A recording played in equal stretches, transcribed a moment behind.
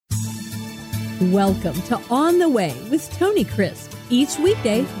Welcome to On the Way with Tony Crisp. Each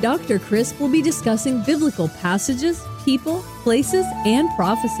weekday, Dr. Crisp will be discussing biblical passages, people, places, and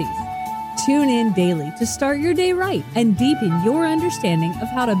prophecies. Tune in daily to start your day right and deepen your understanding of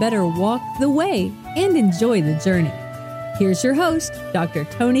how to better walk the way and enjoy the journey. Here's your host, Dr.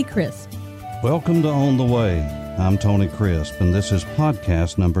 Tony Crisp. Welcome to On the Way. I'm Tony Crisp, and this is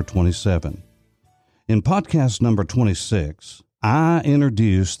podcast number 27. In podcast number 26, I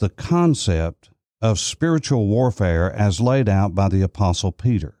introduced the concept of spiritual warfare as laid out by the Apostle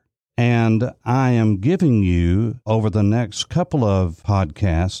Peter. And I am giving you, over the next couple of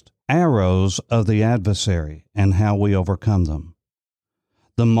podcasts, arrows of the adversary and how we overcome them.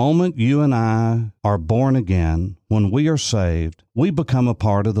 The moment you and I are born again, when we are saved, we become a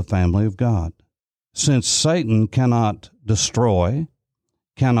part of the family of God. Since Satan cannot destroy,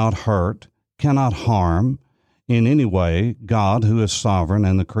 cannot hurt, cannot harm in any way God, who is sovereign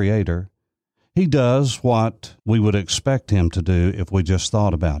and the Creator, he does what we would expect him to do if we just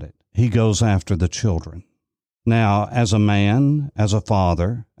thought about it. He goes after the children. Now, as a man, as a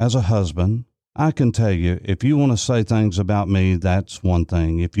father, as a husband, I can tell you, if you want to say things about me, that's one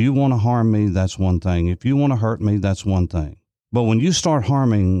thing. If you want to harm me, that's one thing. If you want to hurt me, that's one thing. But when you start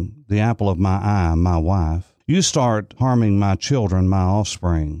harming the apple of my eye, my wife, you start harming my children, my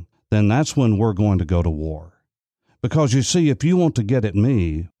offspring, then that's when we're going to go to war. Because you see, if you want to get at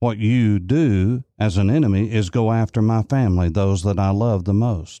me, what you do as an enemy is go after my family, those that I love the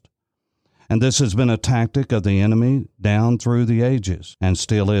most. And this has been a tactic of the enemy down through the ages and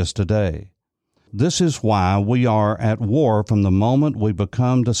still is today. This is why we are at war from the moment we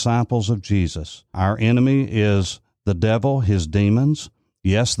become disciples of Jesus. Our enemy is the devil, his demons.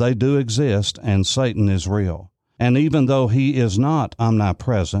 Yes, they do exist, and Satan is real. And even though he is not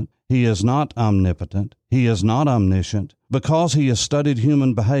omnipresent, he is not omnipotent, he is not omniscient, because he has studied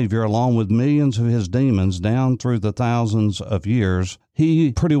human behavior along with millions of his demons down through the thousands of years,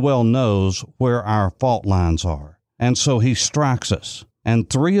 he pretty well knows where our fault lines are. And so he strikes us. And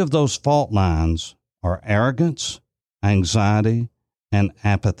three of those fault lines are arrogance, anxiety, and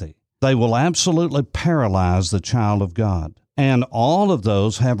apathy. They will absolutely paralyze the child of God. And all of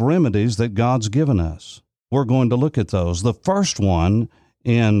those have remedies that God's given us. We're going to look at those. The first one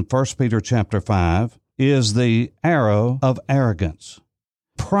in 1 Peter chapter 5 is the arrow of arrogance.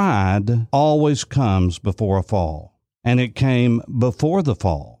 Pride always comes before a fall, and it came before the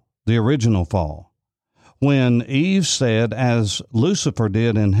fall, the original fall. When Eve said, as Lucifer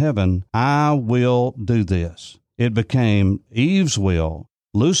did in heaven, I will do this, it became Eve's will,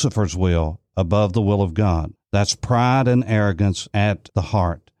 Lucifer's will, above the will of God. That's pride and arrogance at the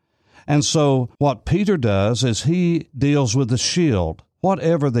heart. And so what Peter does is he deals with the shield.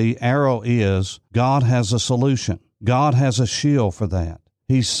 Whatever the arrow is, God has a solution. God has a shield for that.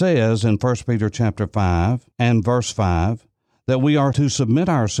 He says in 1 Peter chapter 5 and verse 5 that we are to submit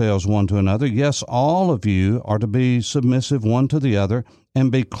ourselves one to another. Yes, all of you are to be submissive one to the other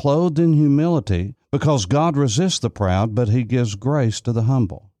and be clothed in humility, because God resists the proud, but he gives grace to the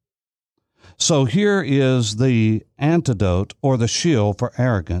humble. So here is the antidote or the shield for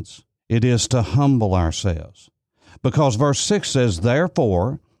arrogance. It is to humble ourselves. Because verse 6 says,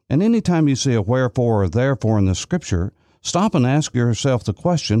 therefore, and anytime you see a wherefore or therefore in the Scripture, stop and ask yourself the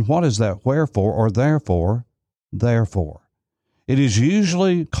question, what is that wherefore or therefore? Therefore. It is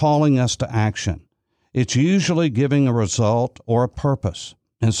usually calling us to action. It's usually giving a result or a purpose.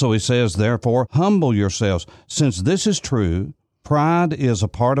 And so he says, therefore, humble yourselves. Since this is true, pride is a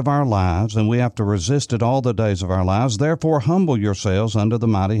part of our lives, and we have to resist it all the days of our lives. Therefore, humble yourselves under the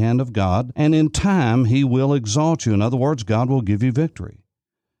mighty hand of God, and in time he will exalt you. In other words, God will give you victory.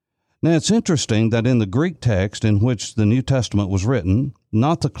 Now, it's interesting that in the Greek text in which the New Testament was written,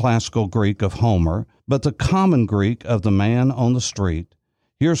 not the classical Greek of Homer, but the common Greek of the man on the street,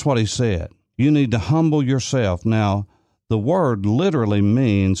 here's what he said. You need to humble yourself. Now, the word literally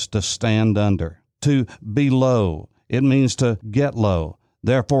means to stand under, to be low. It means to get low.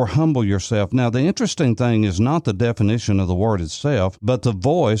 Therefore, humble yourself. Now, the interesting thing is not the definition of the word itself, but the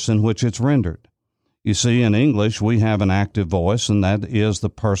voice in which it's rendered. You see, in English, we have an active voice, and that is the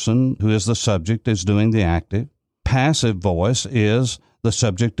person who is the subject is doing the active. Passive voice is the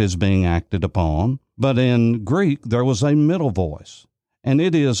subject is being acted upon. But in Greek, there was a middle voice, and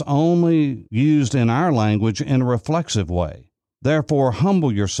it is only used in our language in a reflexive way. Therefore,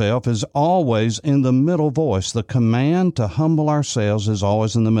 humble yourself is always in the middle voice. The command to humble ourselves is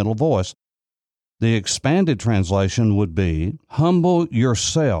always in the middle voice. The expanded translation would be, humble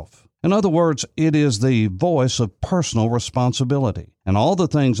yourself. In other words, it is the voice of personal responsibility. And all the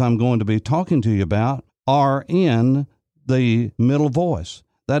things I'm going to be talking to you about are in the middle voice.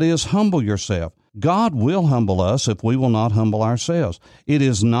 That is, humble yourself. God will humble us if we will not humble ourselves. It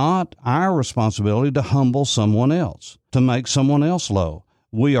is not our responsibility to humble someone else, to make someone else low.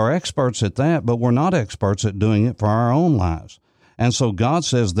 We are experts at that, but we're not experts at doing it for our own lives. And so God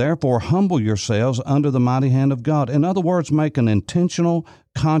says, therefore, humble yourselves under the mighty hand of God. In other words, make an intentional,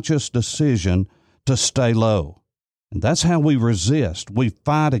 conscious decision to stay low. And that's how we resist. We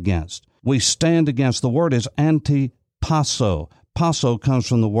fight against. We stand against. The word is antipasso. Passo comes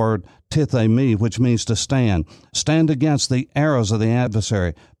from the word tithemi, which means to stand. Stand against the arrows of the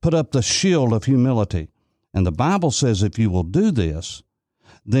adversary. Put up the shield of humility. And the Bible says if you will do this,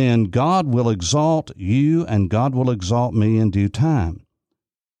 then God will exalt you and God will exalt me in due time.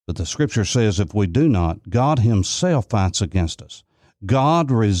 But the Scripture says if we do not, God himself fights against us.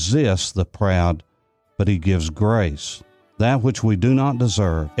 God resists the proud, but he gives grace, that which we do not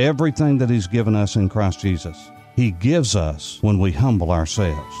deserve, everything that he's given us in Christ Jesus. He gives us when we humble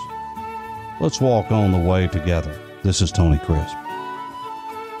ourselves. Let's walk on the way together. This is Tony Crisp.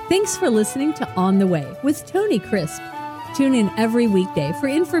 Thanks for listening to On the Way with Tony Crisp. Tune in every weekday for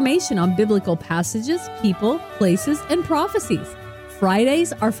information on biblical passages, people, places, and prophecies.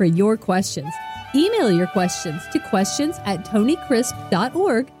 Fridays are for your questions. Email your questions to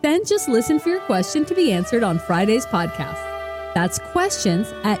questions@tonycrisp.org. Then just listen for your question to be answered on Friday's podcast. That's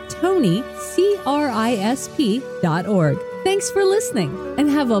questions@tonycrisp.org. Thanks for listening and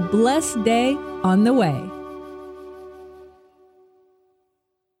have a blessed day on the way.